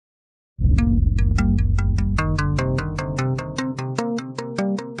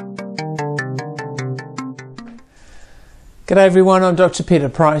G'day everyone, I'm Dr. Peter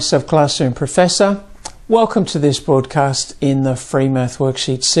Price of Classroom Professor. Welcome to this broadcast in the Free Math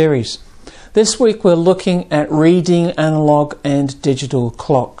Worksheet series. This week we're looking at reading analog and digital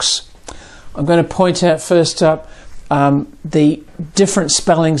clocks. I'm going to point out first up the different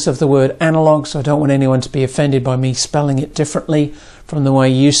spellings of the word analog, so I don't want anyone to be offended by me spelling it differently from the way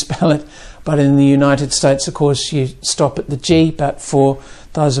you spell it. But in the United States, of course, you stop at the G, but for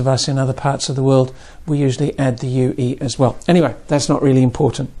those of us in other parts of the world, we usually add the UE as well. Anyway, that's not really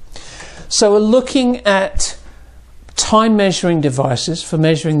important. So we're looking at time measuring devices for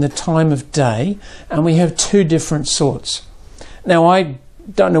measuring the time of day, and we have two different sorts. Now, I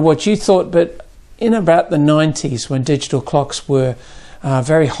don't know what you thought, but in about the 90s, when digital clocks were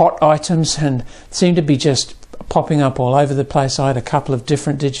very hot items and seemed to be just popping up all over the place, I had a couple of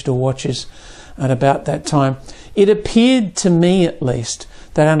different digital watches at about that time. It appeared to me, at least,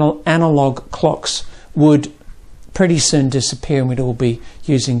 that analog clocks would pretty soon disappear and we'd all be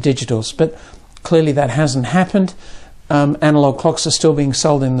using digitals. But clearly that hasn't happened. Analog clocks are still being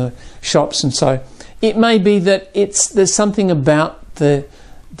sold in the shops, and so it may be that there's something about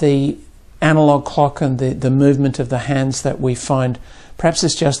the analog clock and the movement of the hands that we find. Perhaps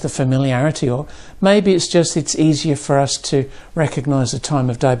it's just the familiarity, or maybe it's easier for us to recognize the time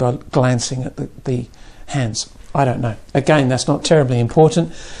of day by glancing at the hands. I don't know. Again, that's not terribly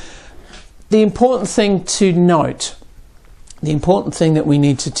important. The important thing to note, the important thing that we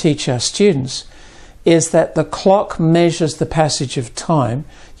need to teach our students, is that the clock measures the passage of time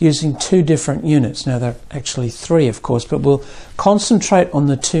using two different units. Now, there are actually three, of course, but we'll concentrate on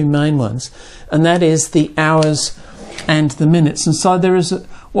the two main ones, and that is the hours and the minutes. And so there is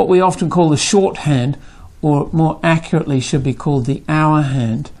what we often call the shorthand, or more accurately should be called the hour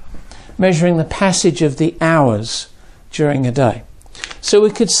hand, measuring the passage of the hours during a day. So we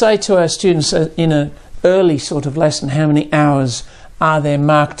could say to our students in an early sort of lesson, how many hours are there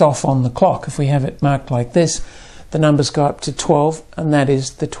marked off on the clock? If we have it marked like this, the numbers go up to 12, and that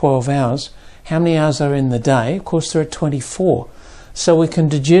is the 12 hours. How many hours are in the day? Of course, there are 24. So we can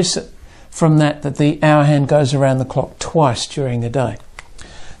deduce it from that the hour hand goes around the clock twice during a day.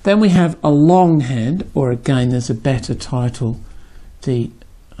 Then we have a long hand, or again, there's a better title,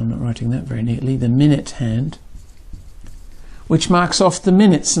 I'm not writing that very neatly, the minute hand, which marks off the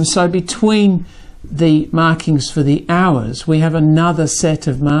minutes. And so between the markings for the hours, we have another set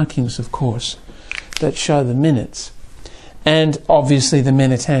of markings, of course, that show the minutes. And obviously the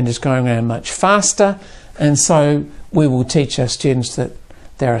minute hand is going around much faster, and so we will teach our students that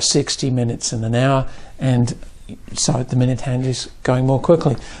there are 60 minutes in an hour, and so the minute hand is going more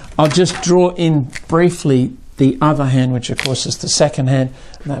quickly. I'll just draw in briefly the other hand, which of course is the second hand,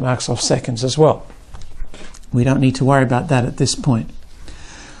 and that marks off seconds as well. We don't need to worry about that at this point.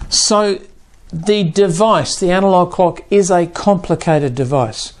 So the device, the analog clock, is a complicated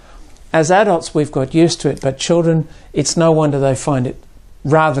device. As adults, we've got used to it, but children, it's no wonder they find it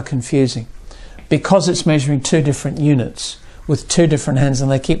rather confusing, because it's measuring two different units with two different hands,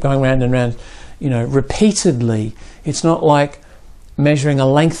 and they keep going round and round, repeatedly. It's not like measuring a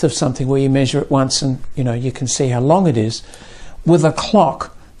length of something where you measure it once and you can see how long it is. With a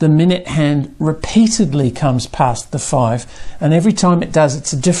clock, the minute hand repeatedly comes past the 5, and every time it does,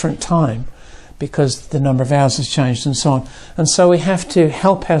 it's a different time, because the number of hours has changed and so on. And so we have to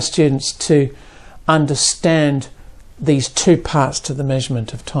help our students to understand these two parts to the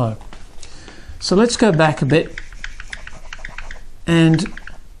measurement of time. So let's go back a bit and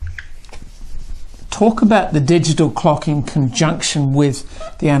talk about the digital clock in conjunction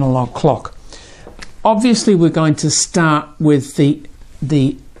with the analog clock. Obviously, we're going to start with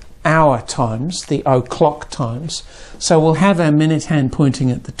the hour times, the o'clock times. So we'll have our minute hand pointing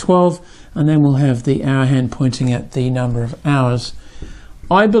at the 12, and then we'll have the hour hand pointing at the number of hours.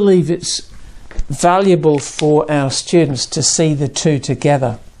 I believe it's valuable for our students to see the two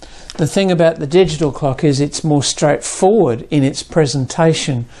together. The thing about the digital clock is it's more straightforward in its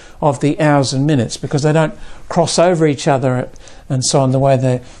presentation of the hours and minutes, because they don't cross over each other and so on the way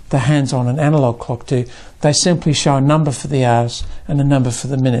the hands on an analog clock do. They simply show a number for the hours and a number for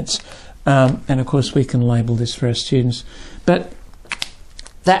the minutes. And of course we can label this for our students. But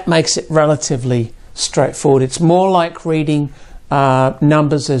that makes it relatively straightforward. It's more like reading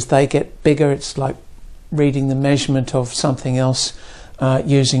numbers as they get bigger. It's like reading the measurement of something else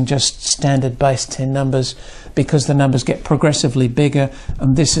using just standard base 10 numbers, because the numbers get progressively bigger,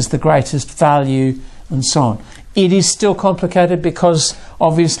 and this is the greatest value, and so on. It is still complicated because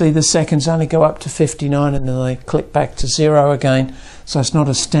obviously the seconds only go up to 59 and then they click back to 0 again, so it's not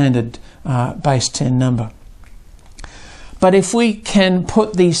a standard base 10 number. But if we can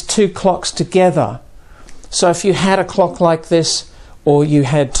put these two clocks together, So if you had a clock like this, or you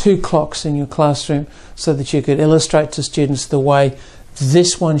had two clocks in your classroom so that you could illustrate to students the way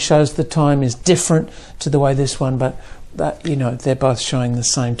this one shows the time is different to the way this one, but that, you know, they're both showing the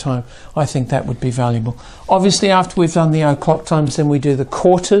same time, I think that would be valuable. Obviously, after we've done the o'clock times, then we do the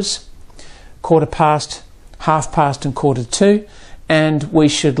quarters, quarter past, half past and quarter to, and we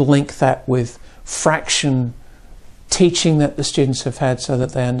should link that with fraction teaching that the students have had so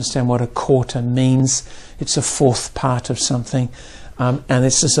that they understand what a quarter means. It's a fourth part of something, and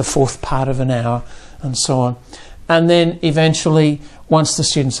this is a fourth part of an hour, and so on. And then eventually, once the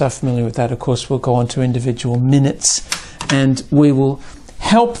students are familiar with that, of course, we'll go on to individual minutes, and we will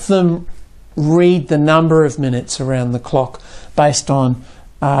help them read the number of minutes around the clock based on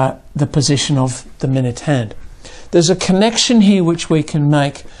the position of the minute hand. There's a connection here which we can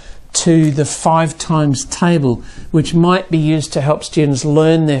make to the 5 times table, which might be used to help students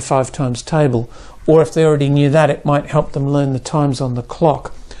learn their 5 times table, or if they already knew that, it might help them learn the times on the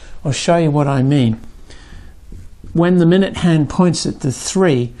clock. I'll show you what I mean. When the minute hand points at the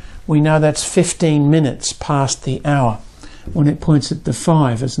 3, we know that's 15 minutes past the hour. When it points at the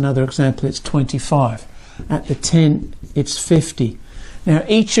 5, as another example, it's 25. At the 10, it's 50. Now,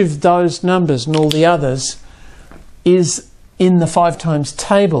 each of those numbers and all the others is in the 5 times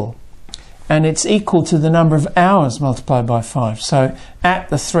table, and it's equal to the number of hours multiplied by 5. So at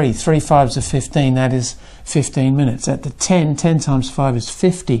the 3 5s are 15, that is 15 minutes. At the 10 times 5 is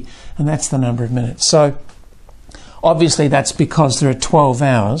 50, and that's the number of minutes. So obviously that's because there are 12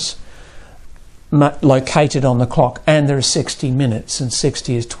 hours located on the clock, and there are 60 minutes, and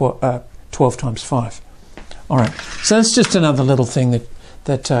 60 is 12 times 5. All right, so that's just another little thing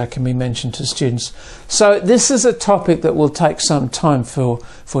that can be mentioned to students. So this is a topic that will take some time for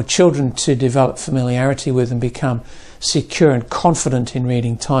children to develop familiarity with and become secure and confident in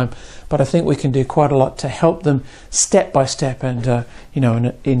reading time. But I think we can do quite a lot to help them step by step and you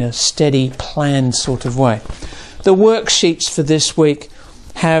know, in a steady, planned sort of way. The worksheets for this week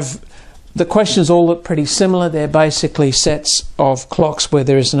have the questions all look pretty similar. They're basically sets of clocks where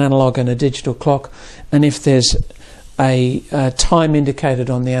there is an analog and a digital clock, and if there's a time indicated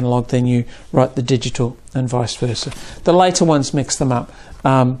on the analog, then you write the digital and vice versa. The later ones mix them up.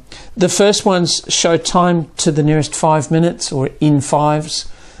 The first ones show time to the nearest 5 minutes, or in 5s.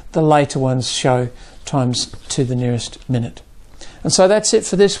 The later ones show times to the nearest minute. And so that's it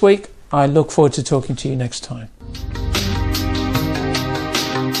for this week. I look forward to talking to you next time.